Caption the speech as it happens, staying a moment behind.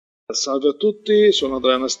Salve a tutti, sono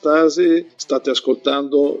Andrea Anastasi, state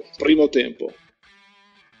ascoltando Primo Tempo.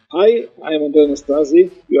 Hi, I'm Andrea Anastasi,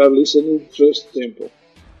 you are listening First Tempo.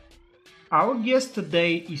 Our guest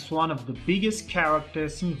today is one of the biggest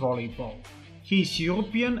characters in volleyball. He is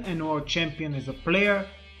European and world champion as a player,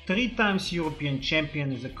 3 times European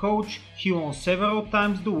champion as a coach. He won several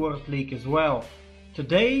times the World League as well.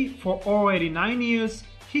 Today, for already 9 years,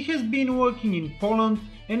 he has been working in Poland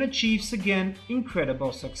and achieves again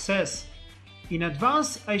incredible success. In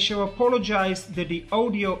advance, I shall apologize that the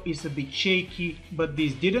audio is a bit shaky, but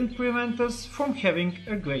this didn't prevent us from having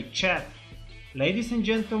a great chat. Ladies and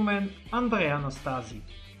gentlemen, Andrea Anastasi.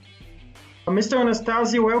 Mr.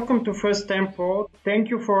 Anastasi, welcome to First Tempo. Thank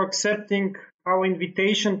you for accepting our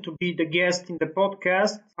invitation to be the guest in the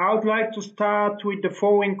podcast. I would like to start with the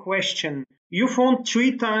following question. You've won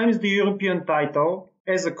 3 times the European title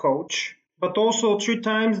as a coach, but also 3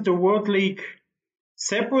 times the World League.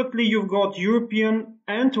 Separately, you've got European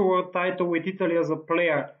and world title with Italy as a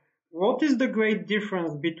player. What is the great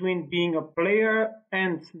difference between being a player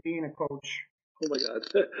and being a coach? Oh my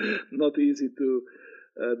God, not easy to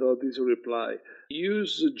reply.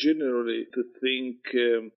 Use generally to think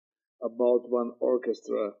about one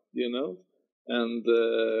orchestra, and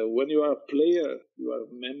when you are a player, you are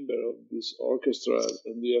a member of this orchestra,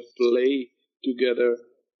 and you have to play together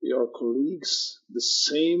your colleagues the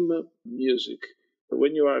same music.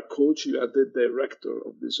 When you are a coach, you are the director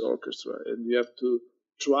of this orchestra, and you have to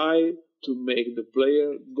try to make the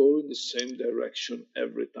player go in the same direction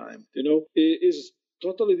every time. It is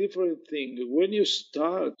totally different thing. When you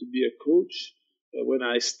start to be a coach, when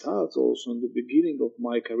I start also in the beginning of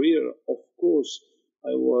my career, of course,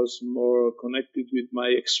 I was more connected with my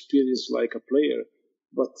experience like a player.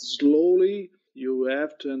 But slowly, you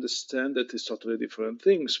have to understand that it's totally different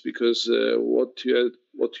things, because what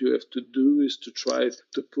you have to do is to try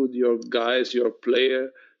to put your guys, your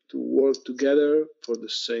player, to work together for the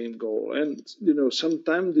same goal. And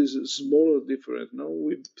sometimes this is smaller different.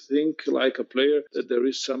 We think like a player that there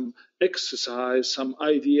is some exercise, some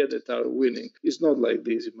idea that are winning. It's not like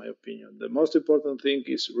this, in my opinion. The most important thing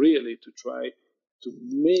is really to try to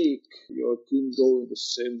make your team go in the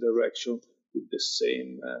same direction with the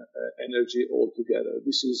same energy altogether.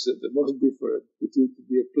 This is the most different. It is to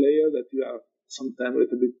be a player that you are sometimes a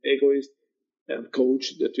little bit egoist, and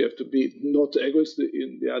coach that you have to be not egoist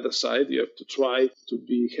in the other side. You have to try to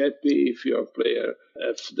be happy if your player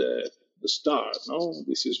have the star. No,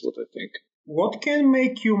 this is what I think. What can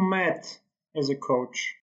make you mad as a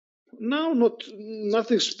coach? No,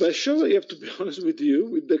 nothing special. I have to be honest with you.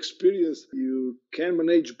 With the experience, you can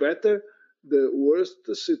manage better the worst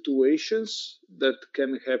situations that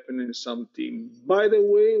can happen in some team. By the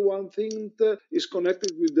way, one thing that is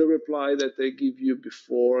connected with the reply that I give you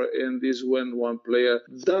before, and is when one player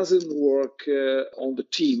doesn't work on the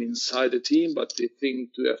team, inside the team, but they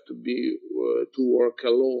think to have to be to work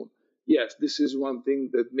alone. Yes, this is one thing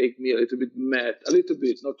that make me a little bit mad. A little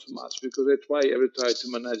bit, not too much, because I try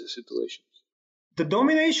to manage the situation. The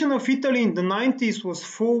domination of Italy in the 90s was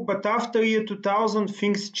full, but after year 2000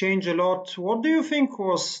 things changed a lot. What do you think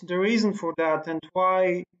was the reason for that, and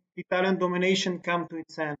why Italian domination came to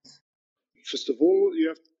its end? First of all, you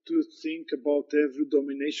have to think about every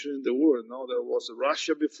domination in the world. Now there was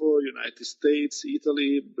Russia before, United States,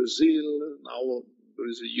 Italy, Brazil. Now there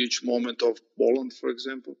is a huge moment of Poland, for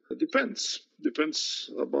example. It depends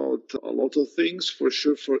about a lot of things. For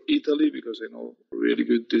sure, for Italy, because I know really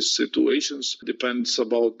good these situations, depends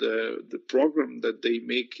about the program that they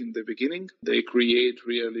make in the beginning. They create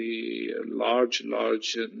really a large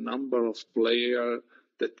number of players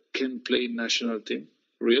that can play national team,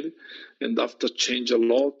 really. And after change a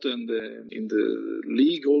lot, and in the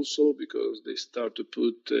league also, because they start to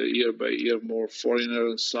put year by year more foreigner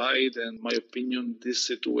inside. And in my opinion, this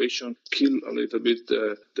situation kill a little bit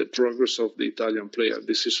the progress of the Italian player.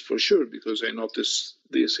 This is for sure, because I noticed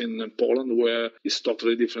this in Poland, where it's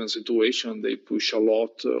totally different situation. They push a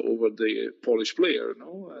lot over the Polish player,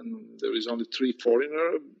 and there is only 3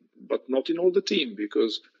 foreigner, but not in all the team,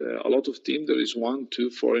 because a lot of team there is 1, 2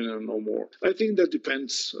 foreigner, no more. I think that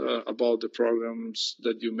depends about the programs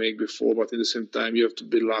that you make before, but at the same time you have to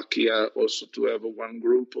be lucky also to have one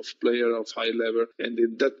group of player of high level, and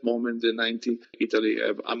in that moment, the 90, Italy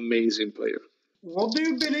have amazing player. What do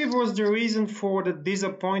you believe was the reason for the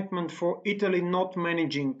disappointment for Italy not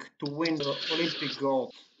managing to win the Olympic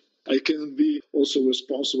gold? I can be also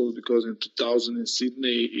responsible because in 2000 in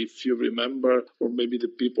Sydney, if you remember, or maybe the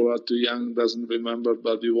people are too young doesn't remember,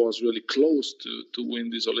 but we was really close to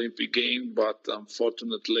win this Olympic game. But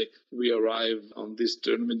unfortunately, we arrived on this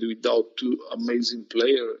tournament without two amazing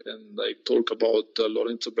players. And I talk about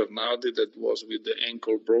Lorenzo Bernardi that was with the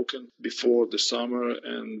ankle broken before the summer,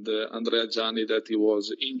 and Andrea Gianni that he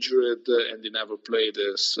was injured and he never played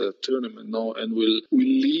this tournament. No, and we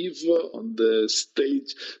leave on the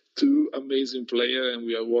stage two amazing players, and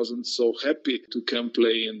we wasn't so happy to come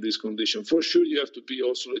play in this condition. For sure, you have to be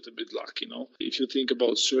also a little bit lucky. If you think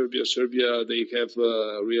about Serbia, they have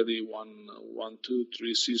really one, 2,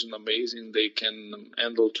 3 season amazing. They can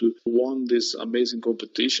handle to won this amazing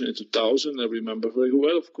competition in 2000. I remember very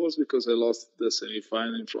well, of course, because I lost the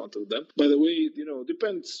semi-final in front of them. By the way,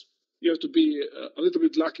 depends. You have to be a little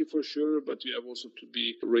bit lucky for sure, but you have also to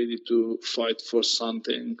be ready to fight for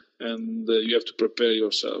something, and you have to prepare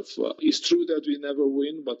yourself. It's true that we never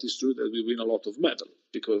win, but it's true that we win a lot of medal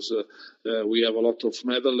because we have a lot of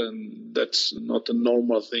medal, and that's not a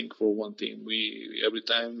normal thing for one team. We every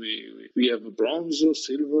time we have bronze,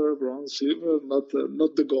 silver,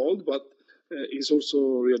 not the gold, but it's also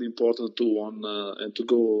really important to win and to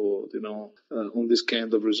go, on this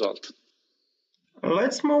kind of result.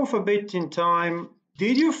 Let's move a bit in time.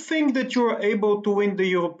 Did you think that you were able to win the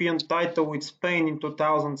European title with Spain in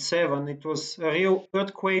 2007? It was a real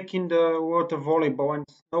earthquake in the world of volleyball, and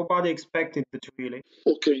nobody expected it, really.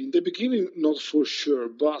 Okay, in the beginning, not for sure,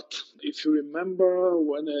 but if you remember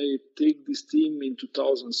when I take this team in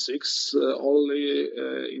 2006, only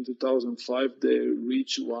in 2005 they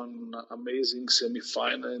reached one amazing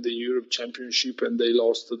semi-final in the Europe Championship, and they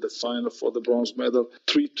lost the final for the bronze medal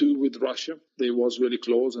 3-2 with Russia. They was really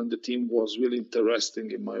close, and the team was really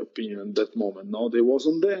interesting, in my opinion, at that moment. No, they was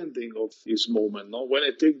on the ending of his moment. No, when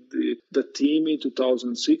I take the team in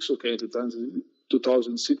 2006, okay,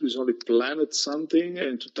 2006 we only planned something, and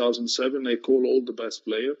in 2007 I call all the best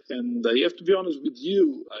players. And I have to be honest with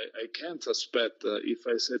you, I can't suspect if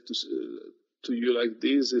I said to you like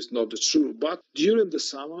this is not true. But during the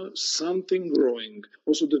summer, something growing.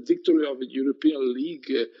 Also, the victory of the European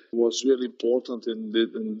League was really important in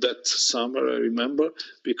that summer, I remember,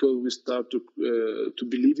 because we start to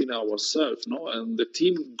believe in ourselves, no? And the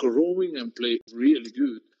team growing and play really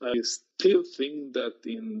good. I still think that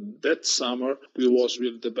in that summer we was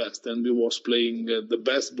really the best, and we was playing the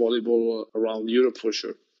best volleyball around Europe for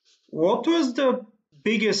sure. What was the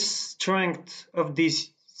biggest strength of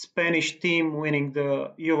this Spanish team winning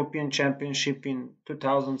the European Championship in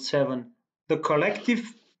 2007? The collective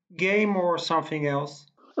game or something else?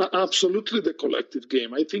 Absolutely the collective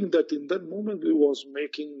game. I think that in that moment we was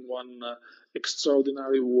making one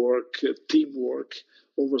extraordinary work, teamwork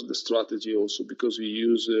over the strategy also, because we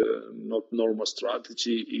use not normal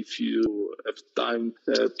strategy. If you have time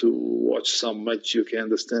to watch some match, you can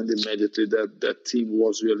understand immediately that team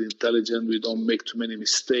was really intelligent. We don't make too many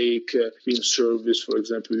mistakes in service. For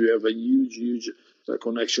example, we have a huge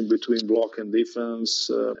connection between block and defense,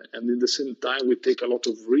 and in the same time we take a lot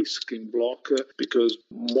of risk in block because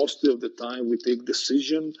most of the time we take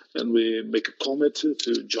decision and we make a commit to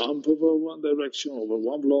jump over one direction, over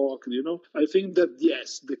one block. I think that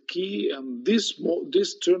yes, the key, and this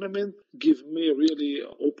tournament give me a really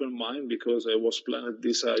open mind, because I was planning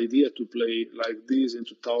this idea to play like this in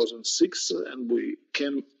 2006, and we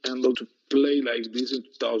can handle to play like this in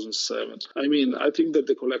 2007. I think that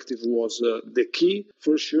the collective was the key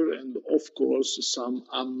for sure, and of course some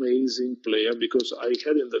amazing player, because I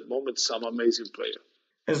had in that moment some amazing player.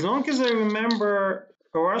 As long as I remember,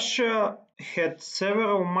 Russia had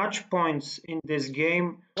several match points in this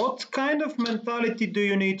game. What kind of mentality do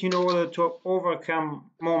you need in order to overcome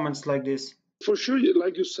moments like this? For sure,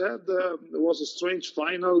 like you said, it was a strange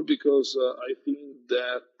final, because I think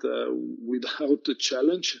that without the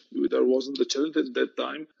challenge, there wasn't a challenge at that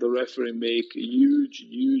time, the referee make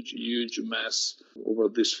huge mess over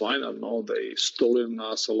this final. No, they stolen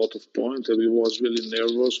us a lot of points, and we was really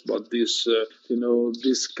nervous. But this,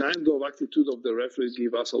 this kind of attitude of the referee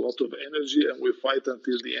give us a lot of energy, and we fight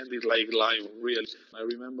until the end. It's like live, really. I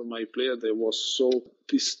remember my player; they was so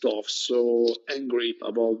pissed off, so angry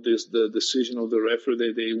about the decision of the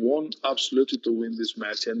referee. They want absolutely to win this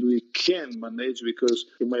match, and we can manage, because,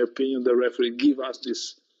 in my opinion, the referee give us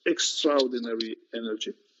this extraordinary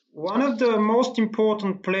energy. One of the most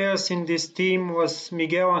important players in this team was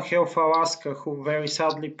Miguel Angel Falasca, who very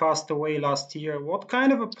sadly passed away last year. What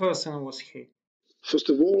kind of a person was he? First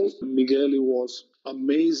of all, Miguel was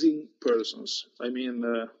amazing persons.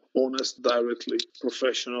 Honest, directly,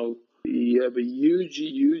 professional. He have a huge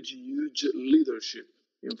leadership.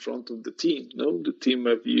 in front of the team. No, the team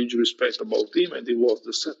have huge respect about him, and he was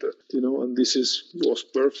the setter. And this was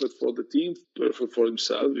perfect for the team, perfect for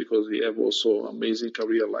himself, because he have also amazing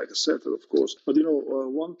career like a setter, of course. But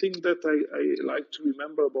one thing that I like to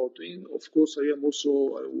remember about him, of course, I am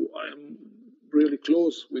really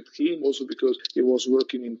close with him also because he was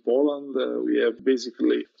working in Poland. We have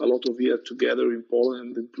basically a lot of years together in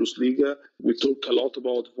Poland in Plus Liga. We talk a lot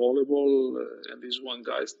about volleyball, and this one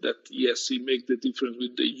guy that, yes, he make the difference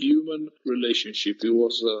with the human relationship. He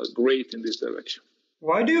was great in this direction.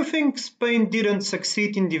 Why do you think Spain didn't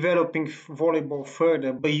succeed in developing volleyball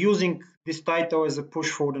further by using this title as a push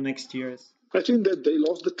for the next years? I think that they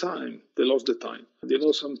lost the time.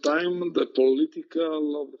 Sometimes the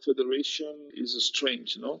political of the federation is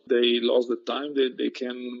strange. They lost the time. They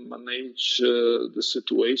can manage the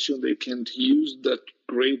situation. They can't use that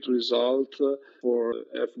great result for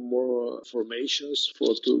have more formations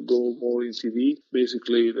to go more in TV.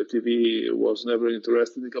 Basically, the TV was never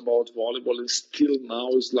interested about volleyball, and still now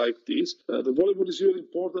is like this. The volleyball is really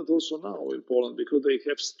important also now in Poland because they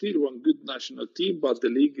have still one good national team, but the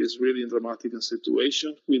league is really in dramatic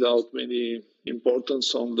situation without many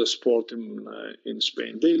importance on the sport in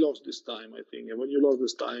Spain. They lost this time, I think, and when you lost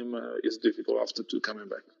this time, it's difficult after to coming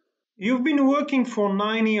back. You've been working for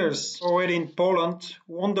 9 years already in Poland,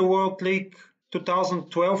 won the World League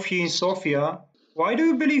 2012 here in Sofia. Why do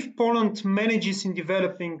you believe Poland manages in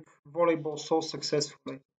developing volleyball so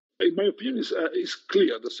successfully? In my opinion, is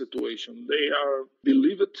clear the situation. They are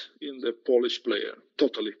believed in the Polish player,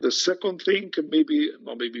 totally. The second thing, maybe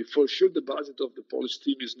for sure, the budget of the Polish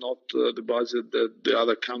team is not the budget that the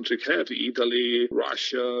other countries have, Italy,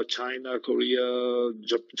 Russia, China, Korea,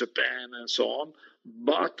 Japan, and so on.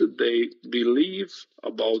 But they believe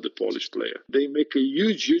about the Polish player. They make a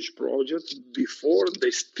huge project before.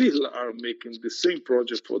 They still are making the same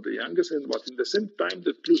project for the youngest, but in the same time,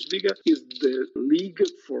 the Plus Liga is the league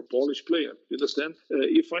for Polish players. You understand?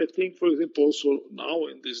 If I think, for example, also now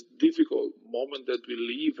in this difficult moment that we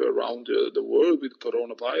live around the world with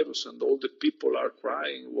coronavirus and all the people are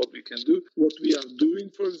crying what we can do, what we are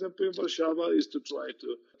doing, for example, in Warsaw is to try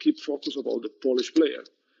to keep focus about the Polish player.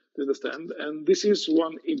 You understand? And this is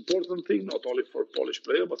one important thing, not only for Polish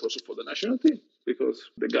player, but also for the national team,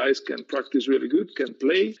 because the guys can practice really good, can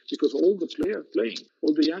play, because all the players playing,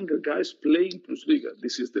 all the younger guys playing Plus Liga.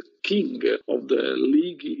 This is the king of the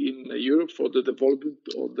league in Europe for the development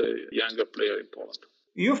of the younger player in Poland.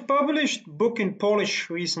 You've published a book in Polish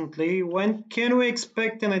recently. When can we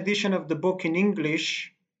expect an edition of the book in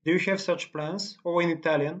English? Do you have such plans, or in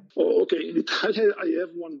Italian? Oh, okay. In Italian, I have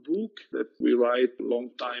one book that we write a long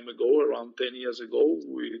time ago, around 10 years ago,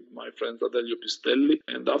 with my friend Adelio Pistelli.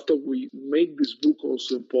 And after we made this book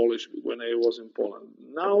also in Polish when I was in Poland.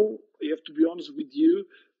 Now, I have to be honest with you,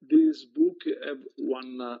 this book have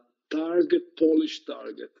one Polish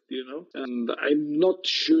target, and I'm not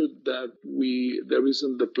sure that there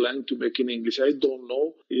isn't the plan to make in English. I don't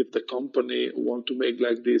know if the company want to make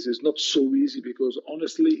like this. It's not so easy because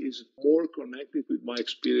honestly, it's more connected with my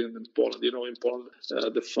experience in Poland. In Poland,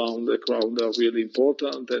 the crowd are really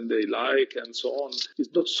important and they like and so on.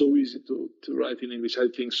 It's not so easy to write in English, I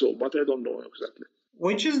think so, but I don't know exactly.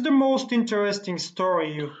 Which is the most interesting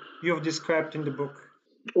story you've described in the book?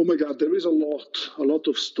 Oh my God, there is a lot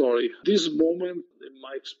of story. This moment, in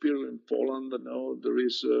my experience in Poland, there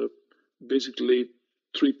is basically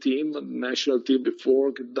 3 teams, national team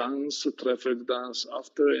before, Gdansk, Trefl Gdansk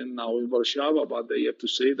after, and now in Warsaw. But I have to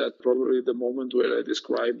say that probably the moment where I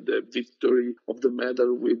described the victory of the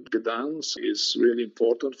medal with Gdansk is really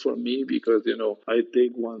important for me because, I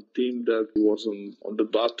take one team that was on the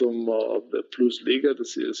bottom of the Plus Liga the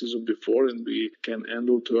season before, and we can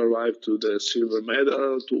handle to arrive to the silver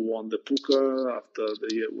medal, to won the Puchar. After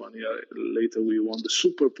 1 year later, we won the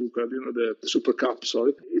Super Puchar, the Super Cup,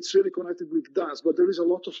 sorry. It's really connected with Gdansk, but there is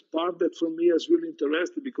a lot of part that for me is really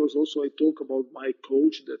interesting because also I talk about my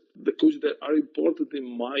coach, that the coach that are important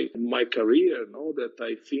in my career, that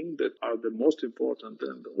I think that are the most important,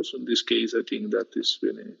 and also in this case I think that is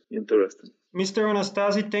really interesting. Mr.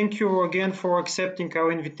 Anastasi, thank you again for accepting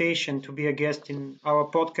our invitation to be a guest in our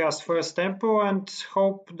podcast First Tempo, and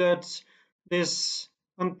hope that this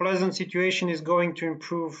unpleasant situation is going to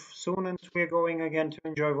improve soon and we're going again to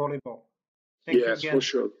enjoy volleyball. Yes, for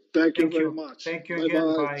sure. Thank you very much. Thank you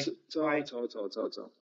again. Bye. Ciao, ciao, ciao, ciao, ciao.